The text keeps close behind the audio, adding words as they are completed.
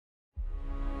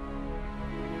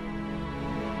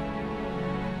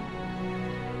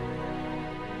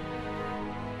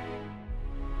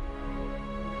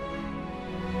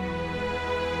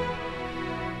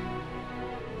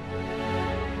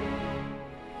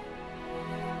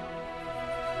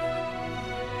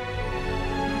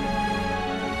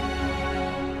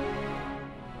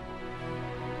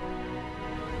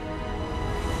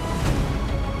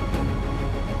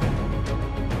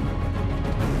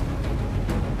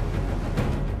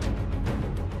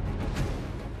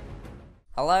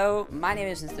Hello, my name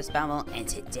is MrSpaml, and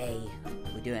today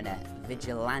we're doing a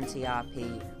vigilante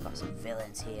RP. Got some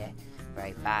villains here,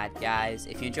 very bad guys.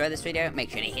 If you enjoy this video, make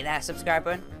sure to hit that subscribe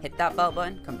button, hit that bell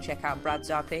button, come check out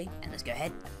Brad's RP, and let's go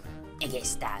ahead and get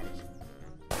started.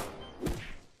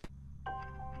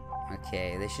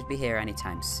 Okay, they should be here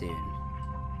anytime soon.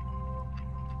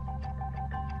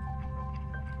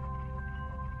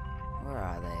 Where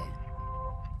are they?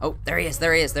 Oh, there he is,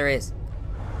 there he is, there he is.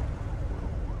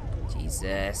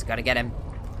 Jesus, gotta get him.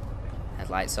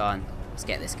 Headlights on. Let's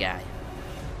get this guy.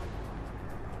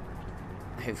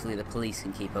 Hopefully the police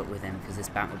can keep up with him because this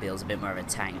Batmobile's a bit more of a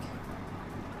tank.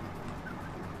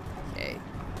 Okay,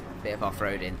 bit of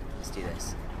off-roading. Let's do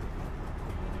this.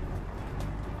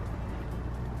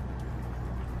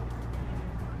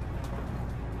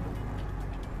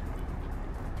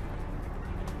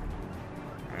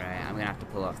 Alright, I'm gonna have to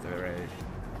pull off the road.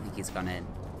 I think he's gone in.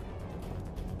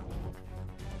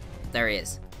 There he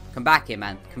is. Come back here,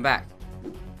 man. Come back.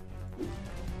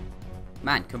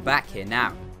 Man, come back here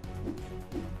now.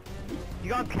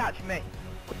 You can't catch me.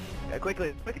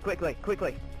 Quickly.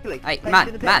 Hey,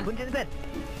 man. man. Punch in the bin.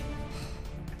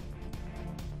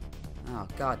 Oh,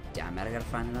 god damn it. I gotta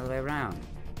find another way around.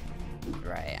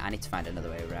 Right, I need to find another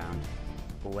way around.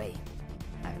 But wait,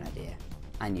 I have an idea.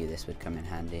 I knew this would come in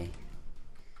handy.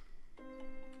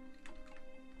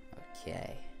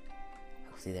 Okay.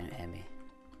 Hopefully they don't hear me.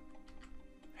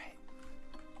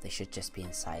 They should just be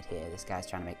inside here. This guy's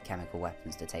trying to make chemical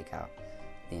weapons to take out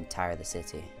the entire of the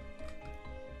city.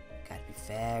 Gotta be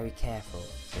very careful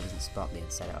so he doesn't spot me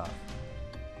and set it off.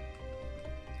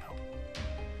 Oh,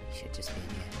 he should just be in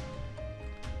here.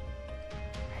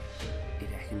 Right.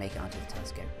 Maybe I can make it onto the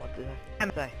telescope. What did I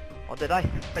say? What did I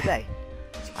say?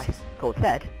 I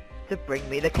said to bring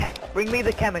me the chemicals. Bring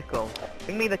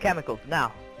me the chemicals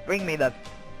now. Bring me them.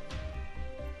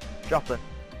 Drop them.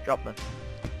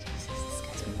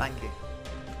 Thank you.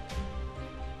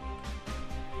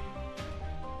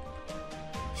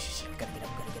 Shh, gotta get up.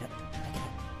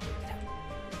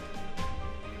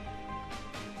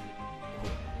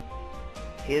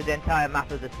 Here's the entire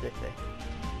map of the city.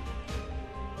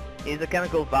 Here's the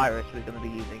chemical virus we're going to be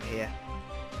using here.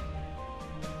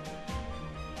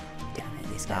 Damn it,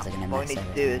 these guys are gonna What mess we need to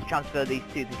everything do is up. transfer these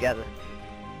two together.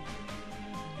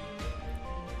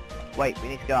 Wait, we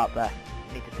need to go out there.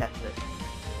 We need to test it.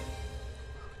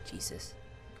 Jesus.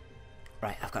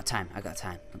 Right, I've got time. I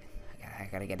gotta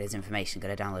get his information.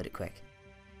 Gotta download it quick.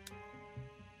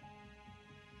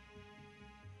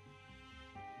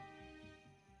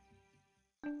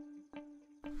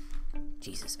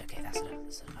 Jesus. Okay, that's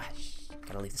enough.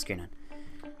 Gotta leave the screen on.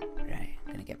 Right,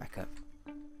 I'm gonna get back up.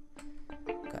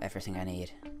 Got everything I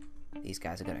need. These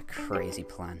guys have got a crazy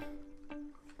plan.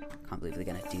 Can't believe they're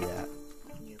gonna do that.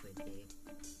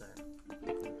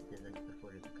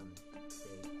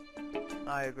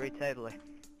 I agree totally.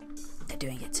 They're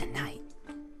doing it tonight.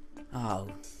 Oh,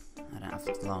 I don't have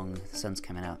long. The sun's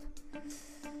coming up. I'm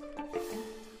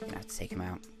gonna have to take him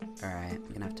out. Alright,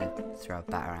 I'm gonna have to throw a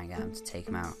batarang at him to take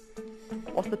him out.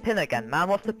 What's the pin again, man?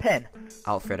 What's the pin?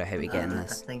 Alfred, I hope you're getting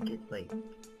this. I think it's like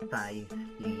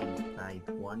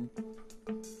 5351.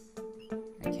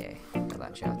 Okay, got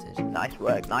that shouted. Nice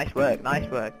work.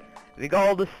 We got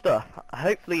all the stuff.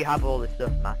 Hopefully you have all this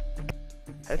stuff, man.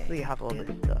 Hopefully you have all this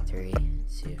stuff. 3,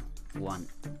 2, 1.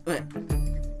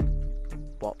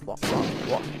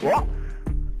 What?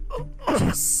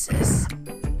 Jesus.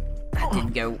 That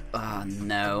didn't go. Oh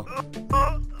no.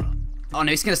 Oh no,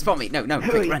 he's gonna spot me. No,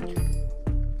 quick, run.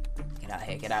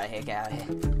 Get out of here.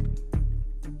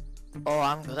 Oh,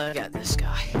 I'm gonna get this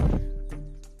guy.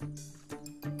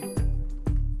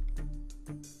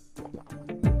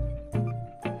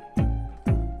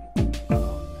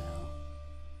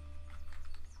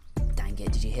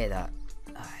 Did you hear that?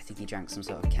 I think he drank some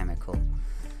sort of chemical.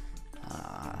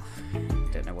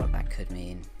 Don't know what that could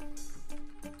mean.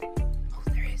 Oh,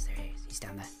 there he is. He's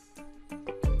down there.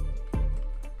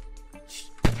 Shh.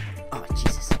 Oh,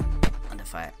 Jesus. Under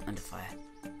fire.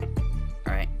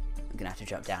 Alright, I'm gonna have to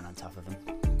drop down on top of him.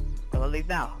 Gotta leave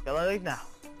now.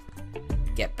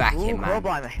 Get back here, man. Ooh,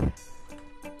 blimey.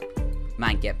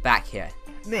 Man, get back here.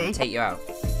 Me? I'll take you out.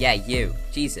 Yeah, you.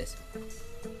 Jesus.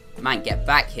 Man, get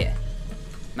back here.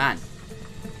 Man,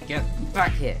 get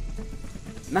back here.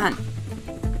 Man.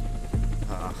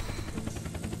 Oh.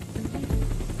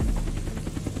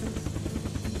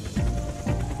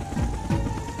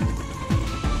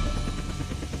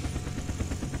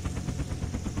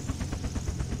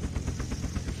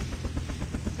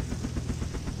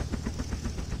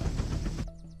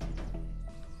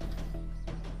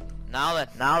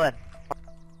 Now then.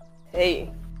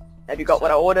 Hey, have you got what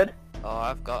I ordered? Oh,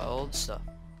 I've got all the stuff.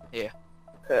 Here.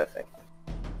 Perfect.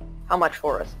 How much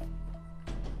for it?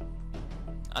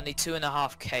 I need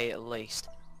 2.5k at least.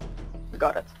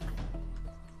 Got it.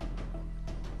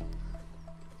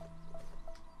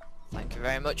 Thank you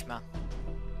very much, man.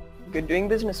 Good doing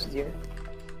business with you.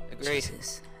 Agreed.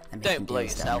 Jesus. They're making Don't blow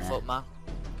deals down yourself there. up, man.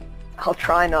 I'll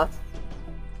try not.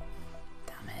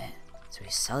 Damn it. So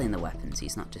he's selling the weapons,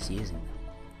 he's not just using them.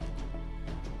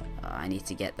 I need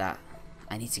to get that.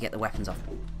 I need to get the weapons off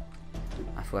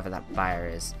whoever that buyer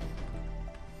is.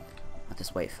 I'll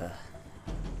just wait for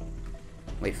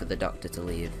the doctor to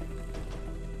leave.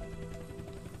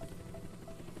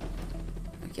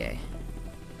 Okay.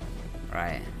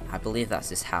 Right. I believe that's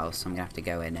his house, so I'm gonna have to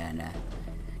go in and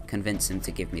convince him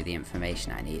to give me the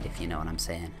information I need, if you know what I'm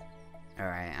saying.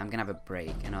 Alright, I'm gonna have a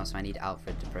break, and also I need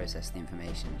Alfred to process the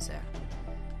information, so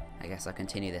I guess I'll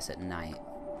continue this at night.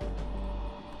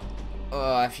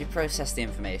 Oh, if you process the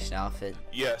information, Alfred.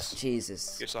 Yes.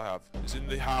 Jesus. Yes, I have. It's in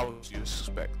the house you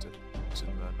suspected. It's in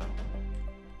there now.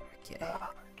 Okay.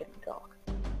 Getting dark.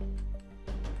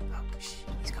 Oh, shh.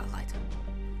 He's got a light on.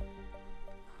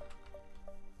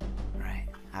 Right,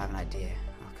 I have an idea.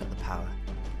 I'll cut the power.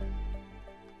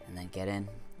 And then get in,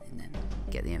 and then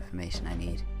get the information I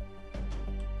need.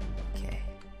 Okay.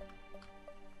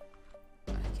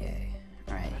 Okay.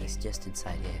 Alright, he's just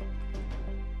inside here.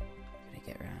 Gonna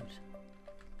get around.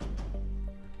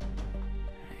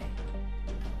 Alright.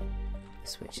 The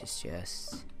switch is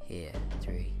just here.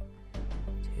 3,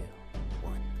 2,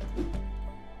 1.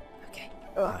 Okay.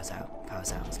 Power's out.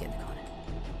 Power's out. Let's get in the corner.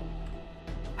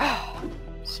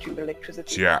 Stupid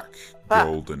electricity. Jack Ah.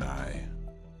 Goldeneye.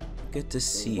 Good to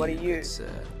see What are you, you? good sir.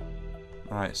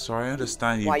 Right, so I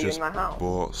understand you Why are you just in my house?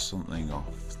 bought something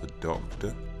off the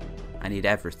doctor. I need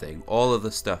everything, all of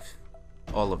the stuff,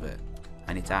 all of it.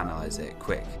 I need to analyze it,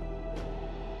 quick.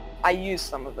 I used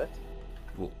some of it.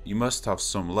 Well, you must have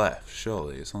some left,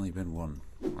 surely. It's only been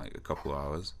like a couple of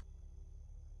hours.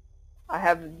 I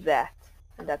have that,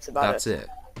 and that's about That's it.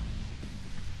 it.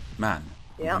 Man,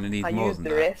 Yeah, you're gonna need I more used than the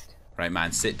that. rest. Right,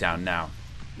 man, sit down now.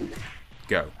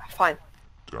 Go. Fine.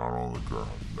 Down on the ground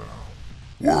now.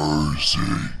 Where is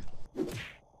he?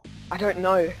 I don't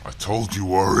know. I told you,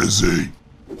 where is he?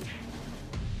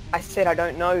 I said I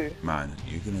don't know. Man,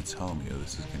 you're gonna tell me or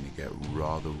this is gonna get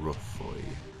rather rough for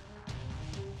you.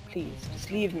 Please,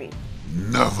 just leave me.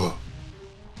 Never.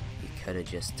 You could have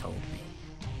just told me.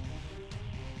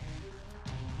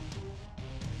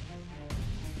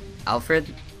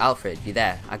 Alfred? Alfred, you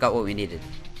there? I got what we needed.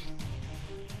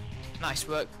 Nice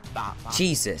work, Batman.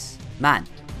 Jesus. Man,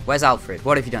 where's Alfred?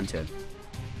 What have you done to him?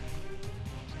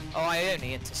 Oh, I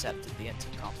only intercepted the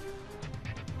intercom.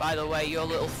 By the way, your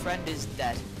little friend is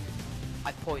dead.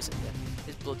 I poisoned him.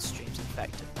 His bloodstream's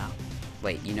infected now.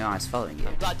 Wait, you know I was following you.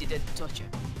 I'm glad you didn't touch him.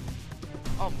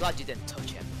 Oh, I'm glad you didn't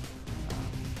touch him.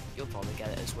 You'll probably get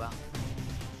it as well.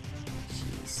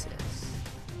 Jesus.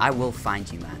 I will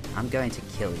find you, man. I'm going to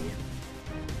kill you.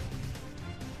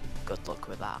 Good luck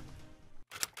with that.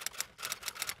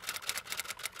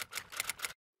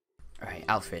 Alright,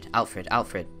 Alfred, Alfred,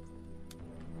 Alfred.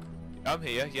 I'm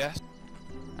here, yes.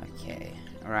 Okay.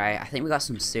 Alright, I think we got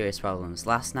some serious problems.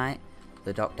 Last night,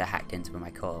 the doctor hacked into my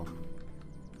call.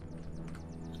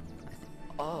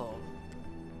 Oh.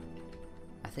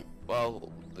 I think...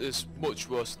 Well, it's much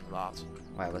worse than that.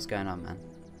 Wait, what's going on, man?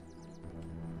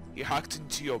 He hacked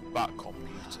into your back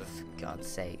computer. For God's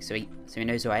sake. So he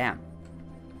knows who I am?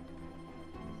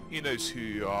 He knows who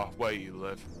you are, where you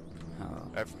live,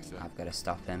 Oh, everything. I've got to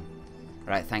stop him.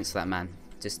 Right, thanks for that, man.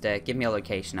 Just give me a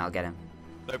location, I'll get him.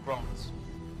 No promise.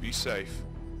 Be safe.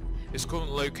 His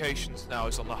current location now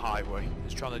is on the highway.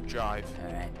 He's trying to drive.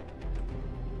 Alright.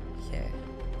 Okay.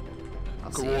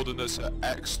 I'll see you. Coordinates are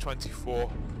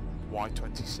X24,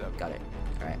 Y27. Got it.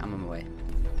 Alright, I'm on my way.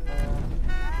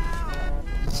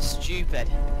 Stupid.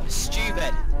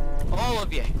 Stupid. All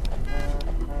of you.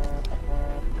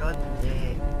 God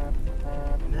damn.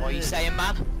 What are you saying,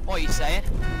 man? What are you saying?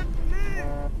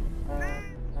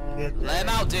 Lay him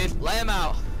out, dude. Lay him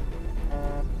out.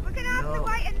 We're gonna have to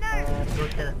wait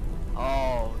and know.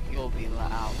 Oh, you'll be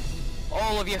let out.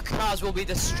 All of your cars will be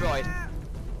destroyed.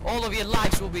 All of your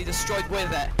lives will be destroyed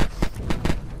with it.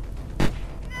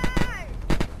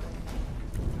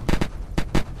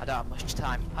 I don't have much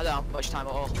time. I don't have much time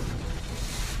at all.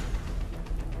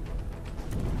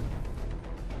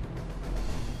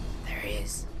 There he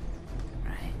is.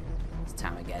 Right. It's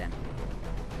time to get him.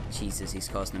 Jesus, he's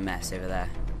causing a mess over there.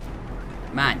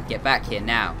 Man, get back here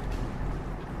now.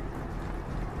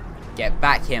 Get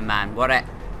back here, man.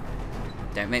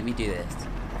 Don't make me do this.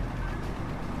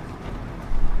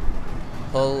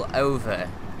 Pull over.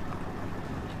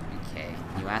 Okay,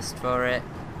 you asked for it.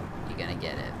 You're gonna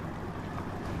get it.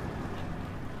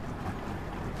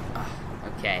 Oh,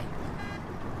 okay.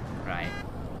 Right.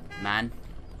 Man.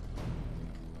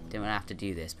 Didn't have to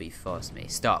do this, but you forced me.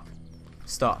 Stop.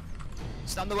 Stop.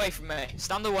 Stand away from me.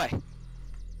 Stand away.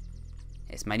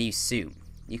 It's my new suit.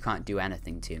 You can't do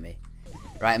anything to me.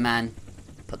 Right, man.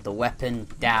 Put the weapon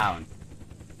down.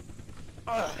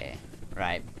 Okay.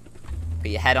 Right. Put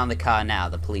your head on the car now.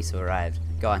 The police have arrived.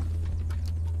 Go on.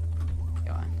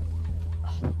 Go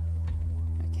on.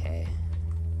 Okay.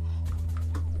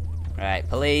 Right,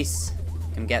 police.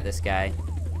 Come get this guy.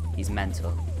 He's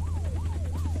mental.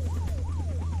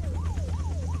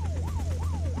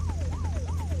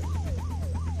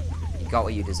 You got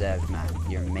what you deserved, man.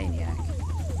 You're a maniac.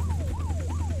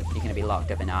 You're gonna be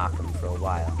locked up in Arkham for a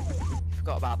while. You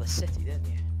forgot about the city, didn't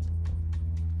you?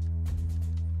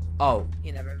 Oh.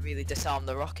 You never really disarmed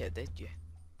the rocket, did you?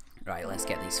 Right, let's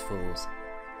get these fools.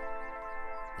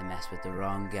 They messed with the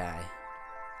wrong guy.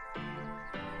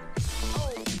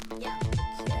 Okay.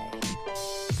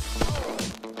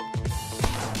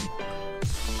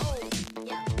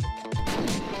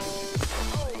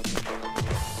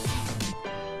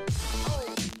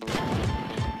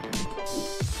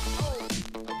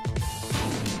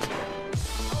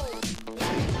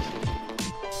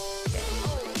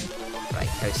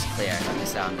 Right, coast clear. Let me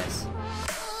sound this.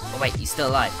 Oh wait, he's still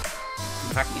alive.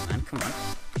 Come back here, man. Come on.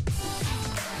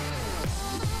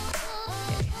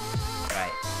 Okay.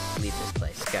 Right. Leave this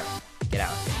place. Go. Get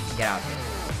out of here. Get out of here.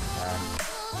 Disarm.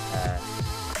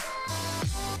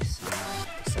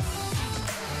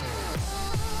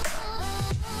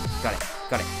 Got it.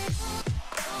 Got it.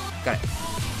 Got it.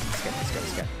 Let's go. Let's go.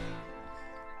 Let's go.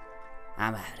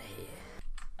 I'm out of here.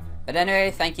 But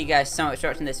anyway, thank you guys so much for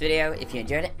watching this video. If you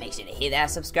enjoyed it, make sure to hit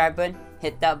that subscribe button,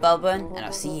 hit that bell button, and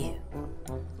I'll see you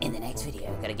in the next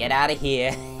video. Gotta get out of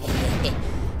here.